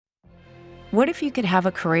What if you could have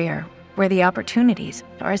a career where the opportunities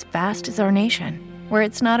are as vast as our nation, where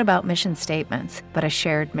it's not about mission statements, but a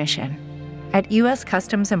shared mission? At U.S.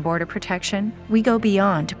 Customs and Border Protection, we go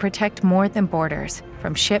beyond to protect more than borders.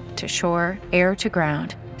 From ship to shore, air to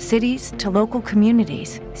ground, cities to local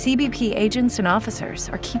communities, CBP agents and officers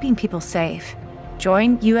are keeping people safe.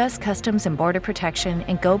 Join U.S. Customs and Border Protection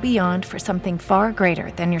and go beyond for something far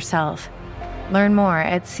greater than yourself. Learn more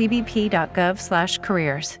at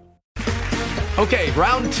cbp.gov/careers. Okay,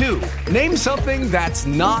 round two. Name something that's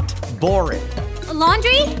not boring. A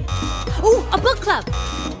laundry? Ooh, a book club.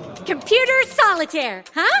 Computer solitaire,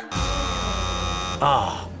 huh?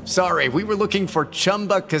 Ah, sorry, we were looking for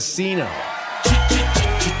Chumba Casino.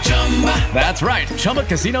 That's right,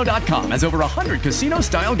 ChumbaCasino.com has over 100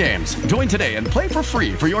 casino-style games. Join today and play for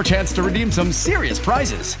free for your chance to redeem some serious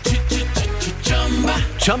prizes.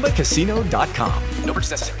 ChumbaCasino.com. No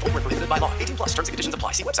purchase necessary. Void where prohibited by law. 18+ terms and conditions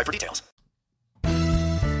apply. See website for details.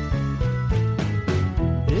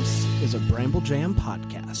 This is a Bramble Jam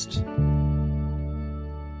podcast.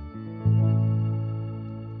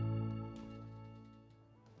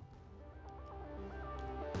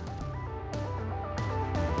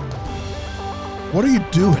 What are you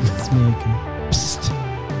doing? It's me again. Psst.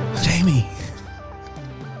 Jamie.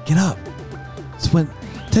 Get up.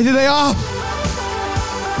 Take the day off.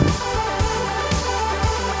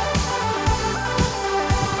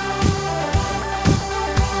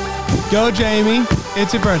 Go, Jamie.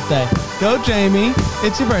 It's your birthday. Go, Jamie.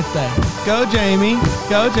 It's your birthday. Go, Jamie.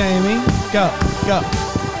 Go, Jamie. Go.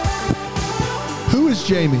 Who is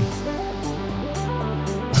Jamie?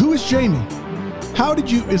 Who is Jamie? How did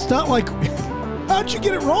you... It's not like... How'd you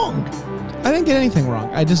get it wrong? I didn't get anything wrong.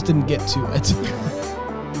 I just didn't get to it.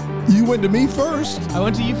 You went to me first. I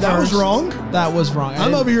went to you first. That was wrong. That was wrong.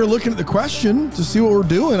 I'm over here looking at the question to see what we're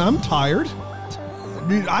doing. I'm tired.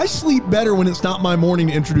 Dude, I sleep better when it's not my morning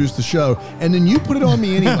to introduce the show, and then you put it on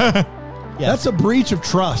me anyway. Yes. That's a breach of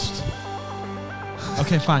trust.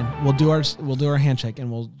 Okay, fine. We'll do our handshake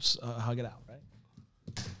and we'll hug it out, right?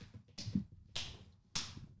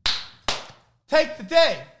 Take the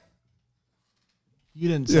day. You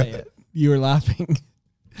didn't say it. You were laughing.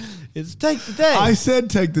 It's take the day. I said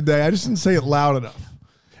take the day. I just didn't say it loud enough.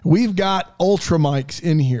 We've got ultra mics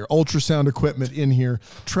in here, ultrasound equipment in here.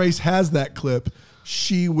 Trace has that clip.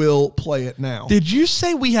 She will play it now. Did you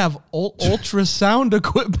say we have ultrasound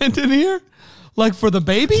equipment in here? Like for the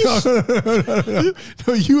babies?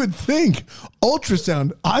 No, you would think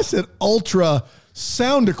ultrasound. I said ultra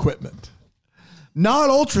sound equipment,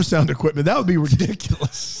 not ultrasound equipment. That would be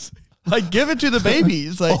ridiculous. Like, give it to the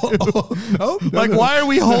babies. Like, no. Why are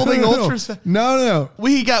we holding ultrasound? No.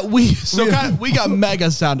 We got mega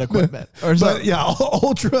sound equipment or something. But yeah,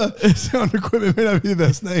 ultra sound equipment may not be the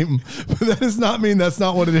best name, but that does not mean that's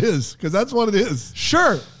not what it is, because that's what it is.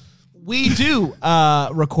 Sure, we do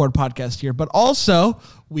record podcast here, but also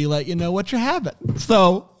we let you know what you're having.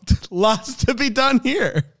 So lots to be done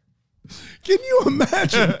here. Can you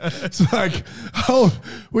imagine? It's like, oh,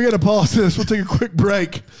 we got to pause this. We'll take a quick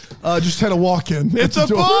break. Just had a walk in. It's a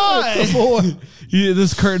boy. It's a boy. Yeah,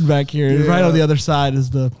 this curtain back here, right on the other side, is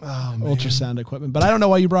the ultrasound equipment. But I don't know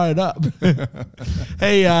why you brought it up.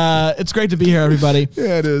 Hey, it's great to be here, everybody.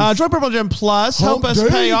 Yeah, it is. Join Bramble Jam Plus. Help us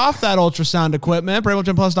pay off that ultrasound equipment.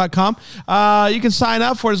 BrambleJamPlus.com. You can sign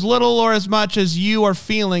up for as little or as much as you are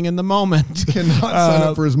feeling in the moment. You cannot sign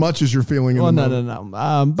up for as much as you're feeling in the moment.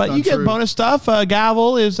 No. But you get bonus stuff.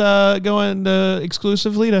 Gavel is going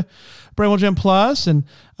exclusively to Bramble Jam Plus, and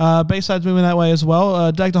Bayside's moving that way as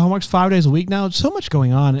well. Deck the Homework's 5 days a week now. It's so much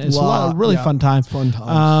going on. It's a lot of really fun time. Fun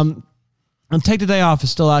times. And Take the Day Off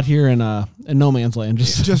is still out here in no man's land.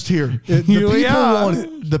 Just here. The people want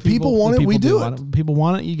it. The people want it. We do it. People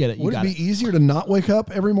want it. You get it. Would it be easier to not wake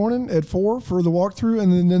up every morning at 4 for the walkthrough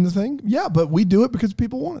and then the thing? Yeah, but we do it because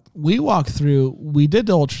people want it. We walked through. We did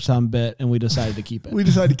the ultrasound bit, and we decided to keep it. We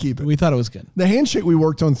decided to keep it. We thought it was good. The handshake we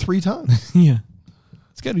worked on 3 times. Yeah,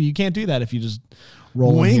 it's good. You can't do that if you just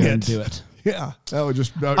roll in here and do it. Yeah, that would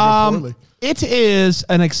go poorly. It is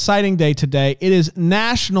an exciting day today. It is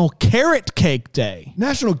National Carrot Cake Day.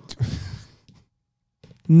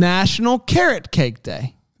 National Carrot Cake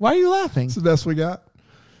Day. Why are you laughing? It's the best we got.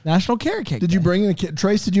 National Carrot Cake Day. Did you bring in a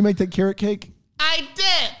Trace, did you make that carrot cake? I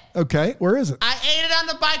did. Okay, where is it? I ate it on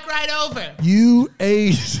the bike ride over. You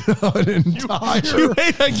ate an entire you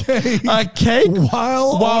ate a cake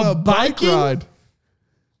while on a bike ride.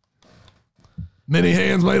 Many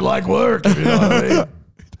hands may like work, if you know what I mean.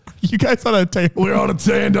 You guys on a table. We're on a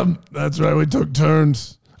tandem. That's right. We took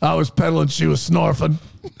turns. I was pedaling. She was snarfing.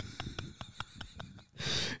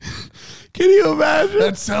 Can you imagine?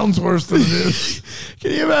 That sounds worse than it is.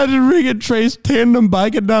 Can you imagine Ring and Trace tandem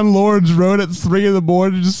biking down Lawrence Road at 3 in the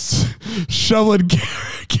morning, just shoveling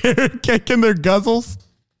carrot cake in their guzzles?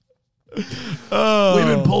 Oh. We've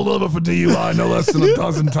been pulled over for DUI no less than a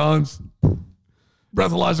dozen times.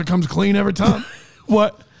 Breathalyzer comes clean every time.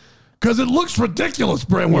 What? Because it looks ridiculous,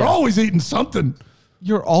 Brent. We're always eating something.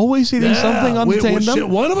 You're always eating something on the tandem?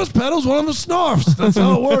 One of us pedals, one of us snarfs. That's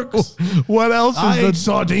how it works. What else is I ate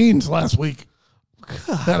sardines last week.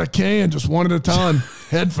 Had a can just one at a time,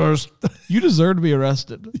 head first. You deserve to be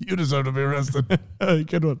arrested. You deserve to be arrested.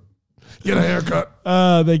 Good one. Get a haircut.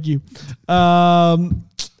 Thank you.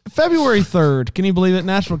 February 3rd. Can you believe it?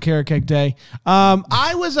 National Carrot Cake Day.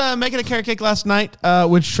 I was making a carrot cake last night,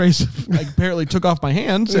 which Trace apparently took off my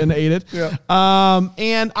hands and ate it. Yeah.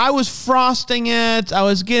 And I was frosting it. I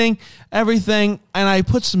was getting everything, and I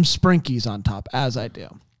put some Sprinkies on top, as I do.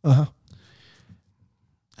 Uh-huh.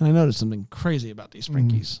 And I noticed something crazy about these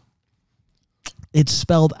Sprinkies. It's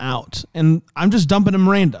spelled out, and I'm just dumping them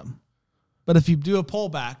random. But if you do a poll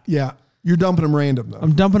back, Yeah. You're dumping them random, though.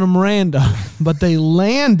 I'm dumping them random, but they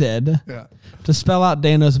landed Yeah. to spell out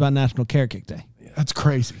Dan knows about National Carrot Cake Day. That's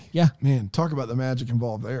crazy. Yeah. Man, talk about the magic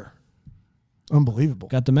involved there. Unbelievable.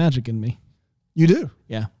 Got the magic in me. You do.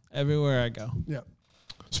 Yeah. Everywhere I go. Yeah.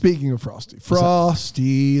 Speaking of Frosty.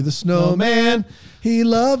 Frosty the Snowman, he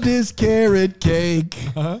loved his carrot cake.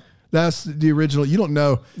 That's the original. You don't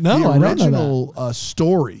know. No, the I don't know original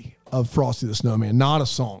story of Frosty the Snowman, not a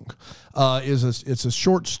song, it's a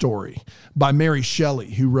short story by Mary Shelley,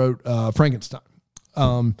 who wrote Frankenstein.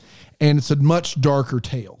 And it's a much darker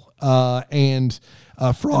tale.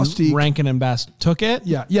 Frosty. And Rankin and Bass took it.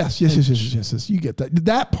 Yeah. Yes. You get that.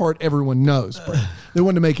 That part everyone knows. But they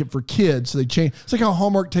wanted to make it for kids, so they changed. It's like how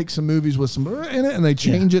Hallmark takes some movies with some in it, and they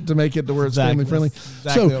change it to make it to where it's family friendly.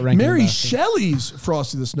 Exactly what So Rankin Mary and Bass Shelley's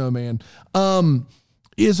Frosty the Snowman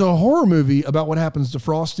is a horror movie about what happens to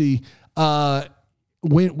Frosty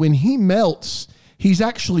when he melts. He's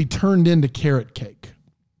actually turned into carrot cake.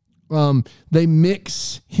 They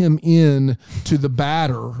mix him in to the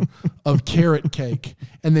batter of carrot cake,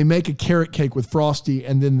 and they make a carrot cake with Frosty,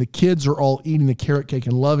 and then the kids are all eating the carrot cake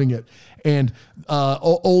and loving it. And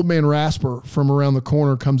old man Rasper from around the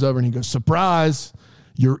corner comes over and he goes, "Surprise,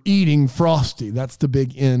 you're eating Frosty." That's the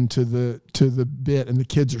big end to the bit, and the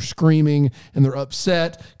kids are screaming and they're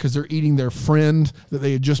upset because they're eating their friend that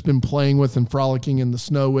they had just been playing with and frolicking in the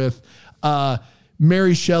snow with.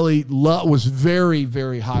 Mary Shelley was very,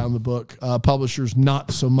 very high on the book. Publishers,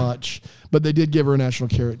 not so much. But they did give her a National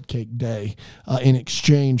Carrot Cake Day in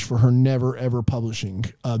exchange for her never, ever publishing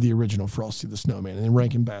the original Frosty the Snowman. And then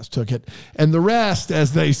Rankin Bass took it. And the rest,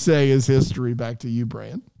 as they say, is history. Back to you,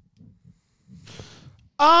 Bran.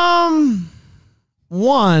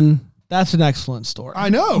 One, that's an excellent story. I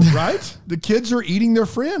know, right? The kids are eating their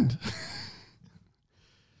friend.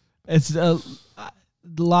 It's a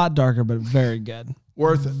lot darker, but very good.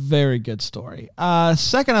 Worth it. Very good story.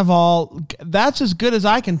 Second of all, that's as good as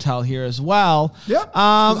I can tell here as well. Yep.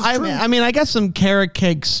 I mean, I got some carrot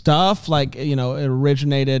cake stuff, like, it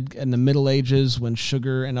originated in the Middle Ages when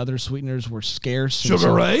sugar and other sweeteners were scarce.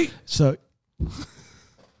 Sugar Ray? So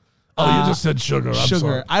Oh, you just said sugar. I'm sugar.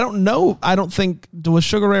 sorry. I don't know. I don't think, was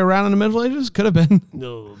Sugar Ray around in the Middle Ages? Could have been.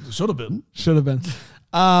 No, should have been. Should have been.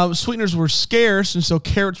 Sweeteners were scarce, and so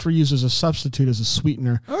carrots were used as a substitute, as a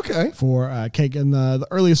sweetener for cake. And the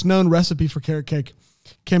earliest known recipe for carrot cake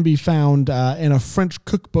can be found in a French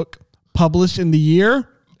cookbook published in the year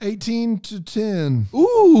 1810.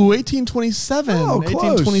 Ooh, 1827. Oh, close.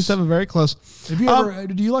 1827, very close. Have you ever?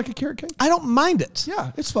 Do you like a carrot cake? I don't mind it.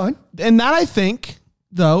 Yeah, it's fine. And that, I think,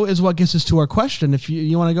 though, is what gets us to our question. If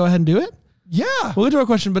you want to go ahead and do it? Yeah. We'll get to our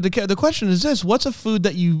question, but the question is this. What's a food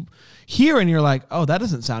that you hear and you're like, oh, that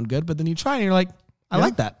doesn't sound good, but then you try and you're like, I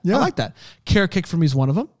like that. Yeah. I like that. Carrot cake for me is one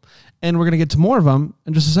of them. And we're going to get to more of them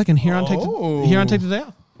in just a second here on Take the Day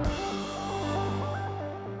Off.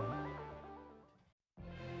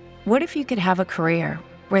 What if you could have a career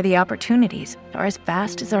where the opportunities are as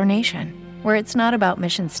vast as our nation, where it's not about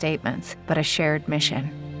mission statements, but a shared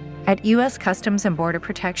mission? At U.S. Customs and Border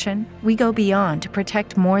Protection, we go beyond to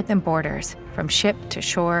protect more than borders. From ship to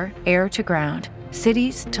shore, air to ground,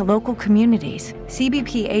 cities to local communities,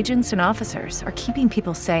 CBP agents and officers are keeping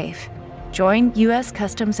people safe. Join U.S.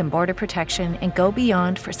 Customs and Border Protection and go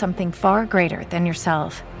beyond for something far greater than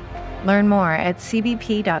yourself. Learn more at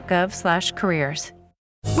cbp.gov/careers.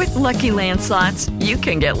 With Lucky Land Slots, you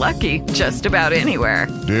can get lucky just about anywhere.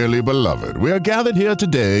 Dearly beloved, we are gathered here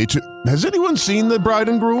today to... Has anyone seen the bride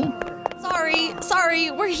and groom?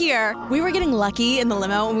 Sorry, we're here. We were getting lucky in the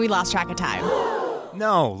limo and we lost track of time.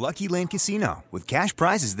 No, Lucky Land Casino, with cash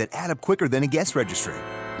prizes that add up quicker than a guest registry.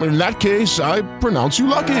 in that case, I pronounce you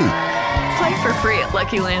lucky. Play for free at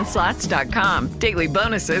LuckyLandSlots.com. Daily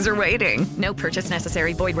bonuses are waiting. No purchase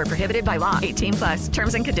necessary. Void where prohibited by law. 18+.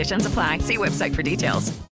 Terms and conditions apply. See website for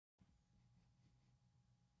details.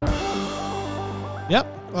 Yep.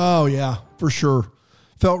 Oh, yeah, for sure.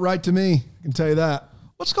 Felt right to me. I can tell you that.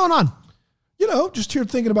 What's going on? You know, just here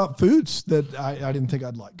thinking about foods that I didn't think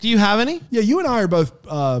I'd like. Do you have any? Yeah, you and I are both.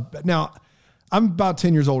 Now, I'm about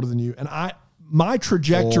 10 years older than you, and my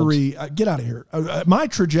trajectory. Get out of here. My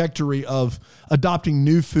trajectory of adopting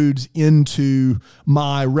new foods into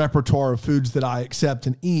my repertoire of foods that I accept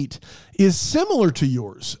and eat is similar to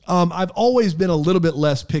yours. I've always been a little bit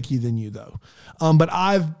less picky than you, though. But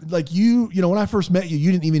I've like you know, when I first met you,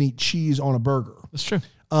 you didn't even eat cheese on a burger. That's true.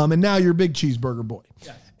 And now you're a big cheeseburger boy.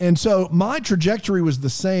 Yes. And so my trajectory was the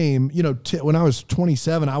same. You know, when I was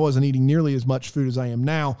 27, I wasn't eating nearly as much food as I am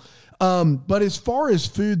now. But as far as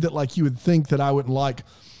food that like you would think that I wouldn't like,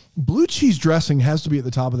 blue cheese dressing has to be at the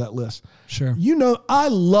top of that list. Sure. You know, I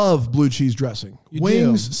love blue cheese dressing.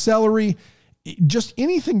 Wings, celery, just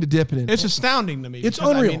anything to dip it in. It's astounding to me. It's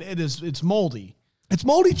unreal. I mean, it's moldy. It's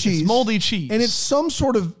moldy cheese. It's moldy cheese. And it's some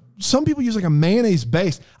people use like a mayonnaise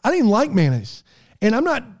base. I didn't even like mayonnaise. And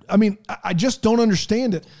I just don't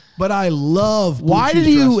understand it, but I love blue Why cheese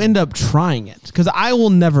did you dressing. end up trying it? Because I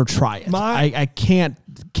will never try it. I can't.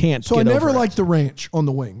 So I get never over liked it. the ranch on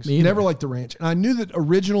the wings. Me either. Never liked the ranch. And I knew that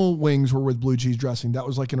original wings were with blue cheese dressing. That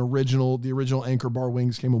was like the original Anchor Bar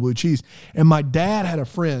wings came with blue cheese. And my dad had a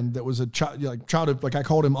friend that was a childhood, like I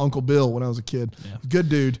called him Uncle Bill when I was a kid. Yeah. Good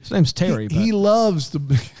dude. His name's Terry. He loves the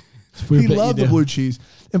blue cheese.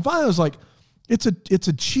 And finally I was like, it's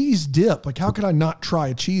a cheese dip. Like, how could I not try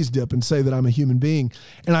a cheese dip and say that I'm a human being?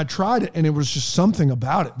 And I tried it, and it was just something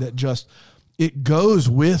about it that just, it goes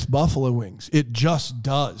with buffalo wings. It just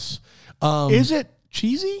does. Is it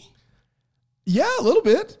cheesy? Yeah, a little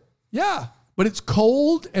bit. Yeah. But it's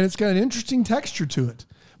cold, and it's got an interesting texture to it.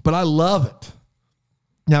 But I love it.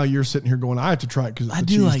 Now you're sitting here going, I have to try it because it's I a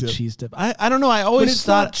do cheese like dip. cheese dip. I don't know. I always But it's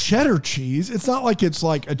thought not cheddar cheese. It's not like it's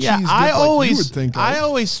like a cheese dip I like you would think of. I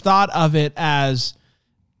always thought of it as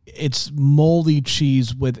it's moldy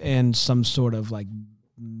cheese within some sort of like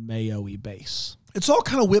mayo-y base. It's all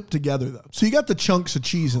kind of whipped together, though. So you got the chunks of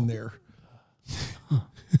cheese in there. Yeah,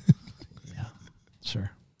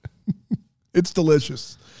 sure. It's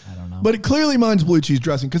delicious. I don't know. But it clearly mine's blue cheese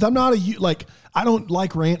dressing because I'm not I don't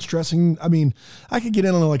like ranch dressing. I mean, I could get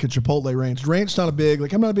in on like a Chipotle ranch. Ranch's not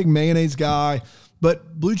I'm not a big mayonnaise guy,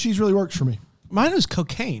 but blue cheese really works for me. Mine was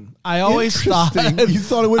cocaine. I always thought you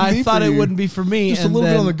thought it wouldn't be for it you. wouldn't be for me. Just a little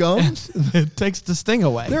bit on the gums. It takes the sting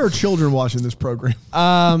away. There are children watching this program.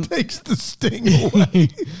 Takes the sting away.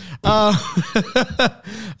 A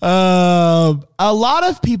lot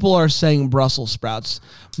of people are saying Brussels sprouts.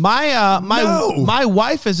 My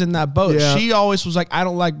wife is in that boat. Yeah. She always was like, I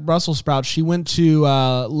don't like Brussels sprouts. She went to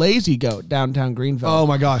Lazy Goat downtown Greenville. Oh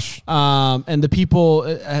my gosh! And the people,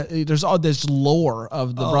 there's all this lore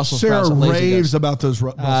of the Brussels Sarah sprouts. Sarah raves about those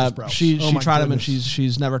Brussels sprouts. She Oh my tried them and goodness.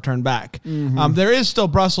 she's never turned back. Mm-hmm. There is still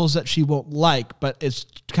Brussels that she won't like, but it's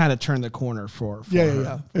kind of turned the corner for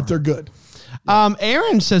her. If they're good.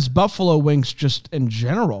 Aaron says buffalo wings just in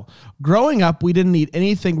general. Growing up, we didn't eat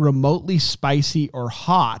anything remotely spicy or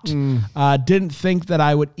hot. Didn't think that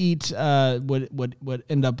I would eat, would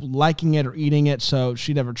end up liking it or eating it, so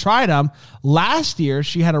she never tried them. Last year,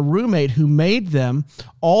 she had a roommate who made them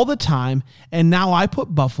all the time, and now I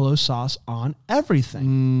put buffalo sauce on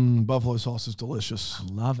everything. Buffalo sauce is delicious.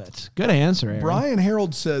 Love it. Good answer, Aaron. Brian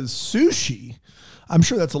Harold says sushi. I'm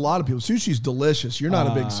sure that's a lot of people. Sushi's delicious. You're not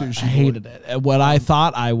a big sushi I hated it. What I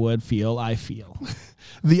thought I would feel, I feel.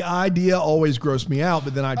 The idea always grossed me out,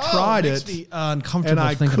 but then I tried makes it, me uncomfortable and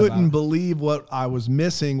I thinking couldn't about it. believe what I was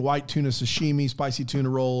missing. White tuna sashimi, spicy tuna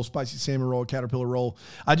roll, spicy salmon roll, caterpillar roll.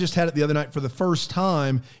 I just had it the other night for the first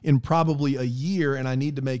time in probably a year, and I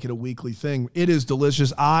need to make it a weekly thing. It is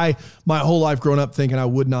delicious. My whole life growing up thinking I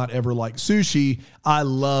would not ever like sushi. I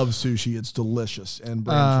love sushi. It's delicious, and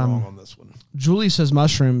Brand's wrong on this one. Julie says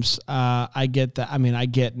mushrooms. I get that. I mean, I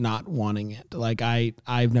get not wanting it. Like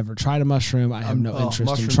I've never tried a mushroom. I have no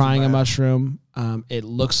interest in trying a mushroom. It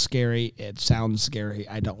looks scary. It sounds scary.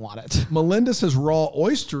 I don't want it. Melinda says raw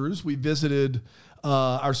oysters. We visited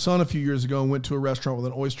our son a few years ago and went to a restaurant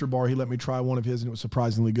with an oyster bar. He let me try one of his, and it was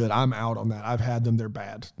surprisingly good. I'm out on that. I've had them. They're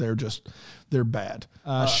bad. They're bad.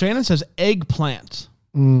 Shannon says eggplant.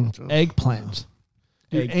 Eggplant.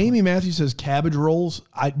 Dude, Amy Matthews says cabbage rolls.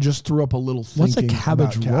 I just threw up a little What's thinking. a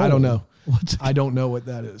cabbage about roll? I don't know. I don't know what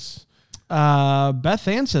that is. Beth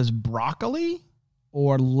Ann says broccoli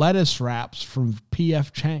or lettuce wraps from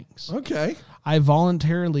P.F. Chang's. Okay. I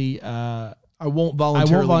voluntarily I won't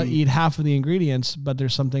voluntarily eat half of the ingredients, but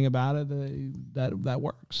there's something about it that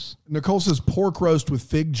works. Nicole says pork roast with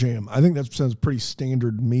fig jam. I think that sounds a pretty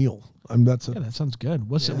standard meal. That sounds good.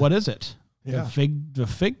 What is it? Yeah. The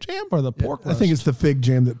fig jam or the pork roast? I think it's the fig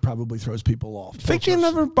jam that probably throws people off. Fig jam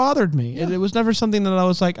never bothered me. Yeah. It was never something that I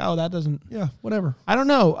was like, oh, that doesn't. Yeah, whatever. I don't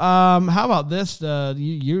know. How about this?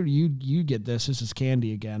 You get this. This is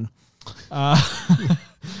candy again. Fried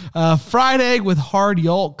egg with hard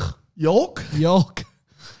yolk. Yolk.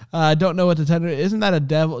 Don't know what the tender. Isn't that a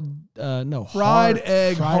devil? No. Fried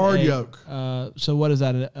egg, hard yolk. So what is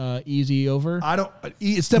that? Easy over?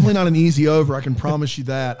 It's definitely not an easy over. I can promise you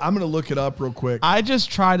that. I'm going to look it up real quick. I just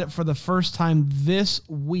tried it for the first time this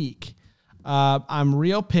week. I'm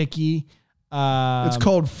real picky. It's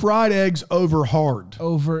called fried eggs over hard.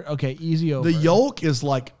 Okay, easy over. The yolk is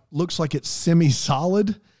looks like it's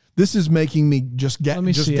semi-solid. This is making me just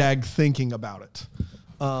gag thinking about it.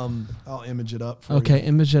 I'll image it up for you. Okay,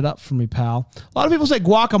 image it up for me, pal. A lot of people say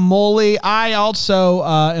guacamole. I also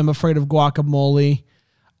am afraid of guacamole.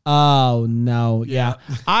 Oh, no. Yeah.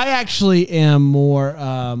 I actually am more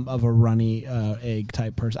of a runny egg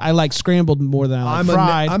type person. I like scrambled more than I like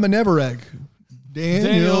fried. I'm a never egg.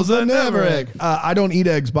 Daniel's a never egg. I don't eat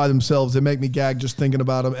eggs by themselves. They make me gag just thinking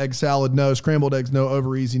about them. Egg salad, no. Scrambled eggs, no.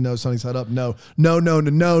 Over easy, no. Sunny side up, no. No.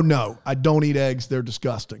 I don't eat eggs. They're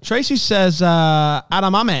disgusting. Tracy says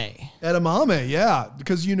edamame. Edamame, yeah.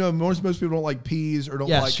 Because, most people don't like peas or don't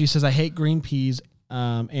like... Yes, she says, I hate green peas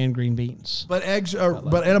and green beans. But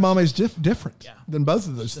edamame is different than both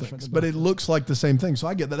of those things. But it looks like the same thing. So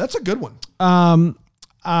I get that. That's a good one.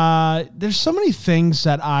 There's so many things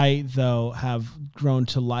that I, though, have grown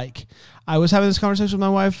to like. I was having this conversation with my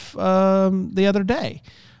wife the other day.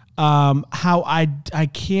 How I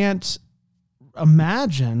can't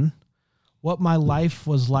imagine what my life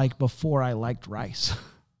was like before I liked rice.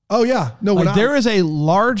 Oh, yeah. No, there is a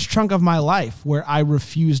large chunk of my life where I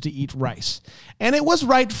refused to eat rice. And it was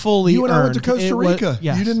rightfully You and I went to earned. Costa Rica.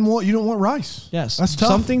 Yes. You don't want rice. Yes. That's tough.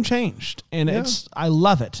 Something changed. And I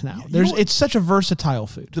love it now. It's such a versatile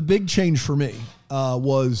food. The big change for me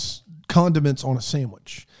was condiments on a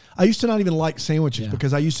sandwich. I used to not even like sandwiches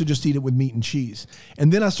because I used to just eat it with meat and cheese.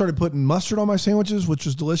 And then I started putting mustard on my sandwiches, which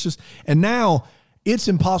was delicious. And now it's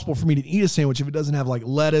impossible for me to eat a sandwich if it doesn't have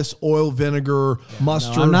lettuce, oil, vinegar,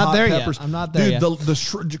 mustard, I'm not hot there peppers. yet. I'm not there yet.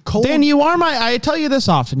 The cold. Dan, I tell you this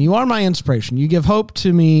often. You are my inspiration. You give hope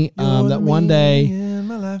to me that one day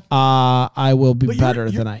I will be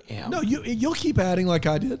better than I am. No, you'll keep adding like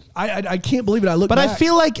I did. I can't believe it. I look but back. I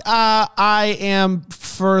feel like I am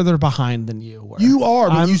further behind than you were. You are,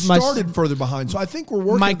 but you started further behind. So I think we're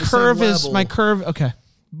working my at the curve same is level. My curve. Okay.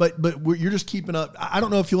 But you're just keeping up. I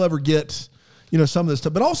don't know if you'll ever get... some of this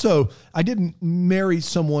stuff, but also I didn't marry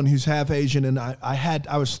someone who's half Asian, and I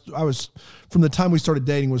was from the time we started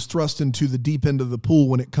dating was thrust into the deep end of the pool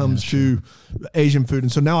when it comes to Asian food,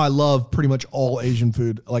 and so now I love pretty much all Asian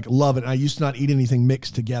food, love it. And I used to not eat anything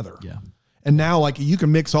mixed together, and now you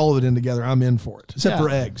can mix all of it in together. I'm in for it, except for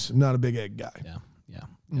eggs. I'm not a big egg guy. Yeah.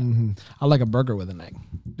 Mm-hmm. I like a burger with an egg.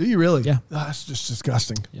 Do you really? Yeah. Oh, that's just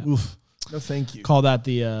disgusting. Yeah. Oof. No, thank you. Call that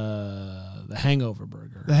the hangover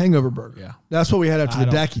burger. The hangover burger. Yeah. That's what we had after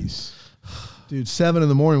the Deckies. Dude, 7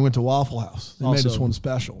 a.m, we went to Waffle House. They made this one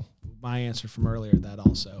special. My answer from earlier, that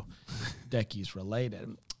also Deckies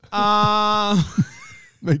related.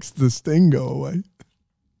 Makes the sting go away.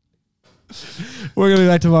 We're going to be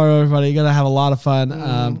back tomorrow, everybody. You're going to have a lot of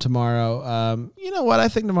fun tomorrow. You know what? I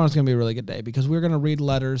think tomorrow's going to be a really good day because we're going to read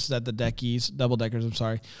letters that the Double Deckers,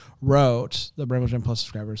 wrote, the Bramblegem Jam Plus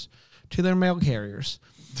subscribers, to their mail carriers.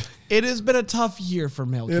 It has been a tough year for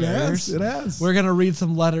mail carriers. It has. We're going to read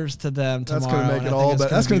some letters to them tomorrow. That's going to make it all better.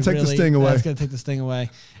 That's going to take the sting away. That's going to take the sting away.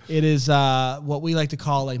 It is what we like to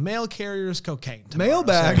call a mail carrier's cocaine tomorrow.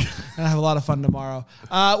 Mailbag. So, and have a lot of fun tomorrow.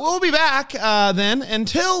 We'll be back then.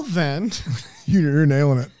 Until then. You're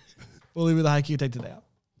nailing it. We'll leave with the haiku. Take today out.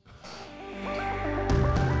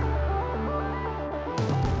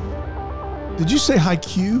 Did you say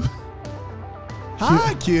haiku?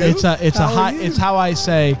 Haiku. It's how I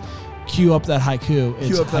say cue up that haiku.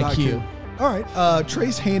 It's haiku. All right.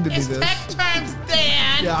 Trace handed me this. Tech terms,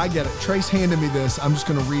 Dan. Yeah, I get it. Trace handed me this. I'm just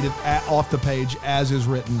going to read it off the page as is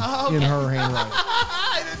written in her handwriting.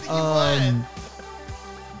 I didn't think you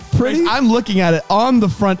would. Pretty. I'm looking at it. On the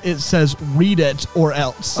front, it says "read it or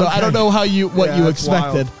else." So I don't know what you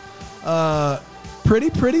expected.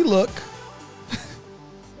 Pretty look.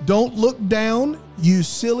 Don't look down, you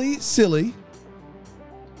silly.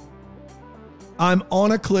 I'm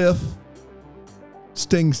on a cliff.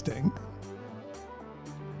 Sting.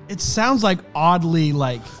 It sounds like oddly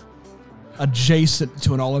adjacent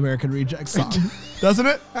to an All American Reject song, doesn't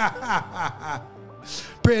it?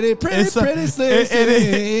 Pretty it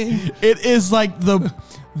is like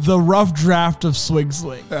the rough draft of Swing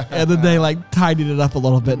Swing, and then they like tidied it up a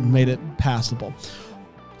little bit and made it passable.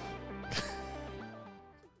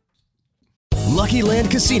 Lucky Land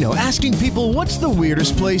Casino, asking people, what's the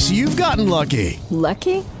weirdest place you've gotten lucky?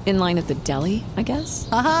 Lucky? In line at the deli, I guess?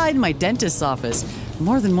 Aha, in my dentist's office.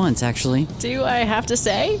 More than once, actually. Do I have to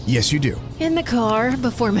say? Yes, you do. In the car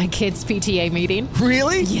before my kids' PTA meeting.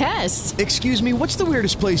 Really? Yes. Excuse me, what's the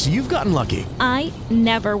weirdest place you've gotten lucky? I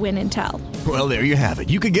never win and tell. Well, there you have it.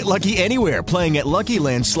 You can get lucky anywhere, playing at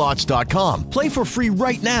LuckyLandSlots.com. Play for free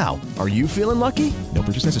right now. Are you feeling lucky? No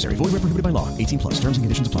purchase necessary. Void where prohibited by law. 18+. Terms and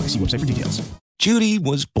conditions apply. See website for details. Judy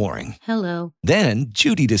was boring. Hello. Then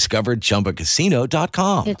Judy discovered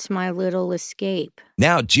ChumbaCasino.com. It's my little escape.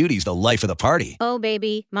 Now Judy's the life of the party. Oh,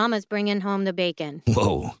 baby, mama's bringing home the bacon.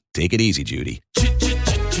 Whoa, take it easy, Judy.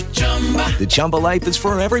 The Chumba life is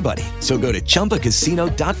for everybody. So go to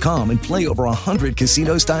ChumbaCasino.com and play over 100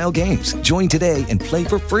 casino-style games. Join today and play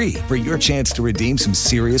for free for your chance to redeem some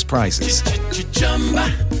serious prizes.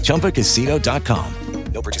 ChumbaCasino.com.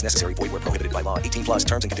 No purchase necessary. Void where prohibited by law. 18+.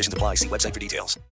 Terms and conditions apply. See website for details.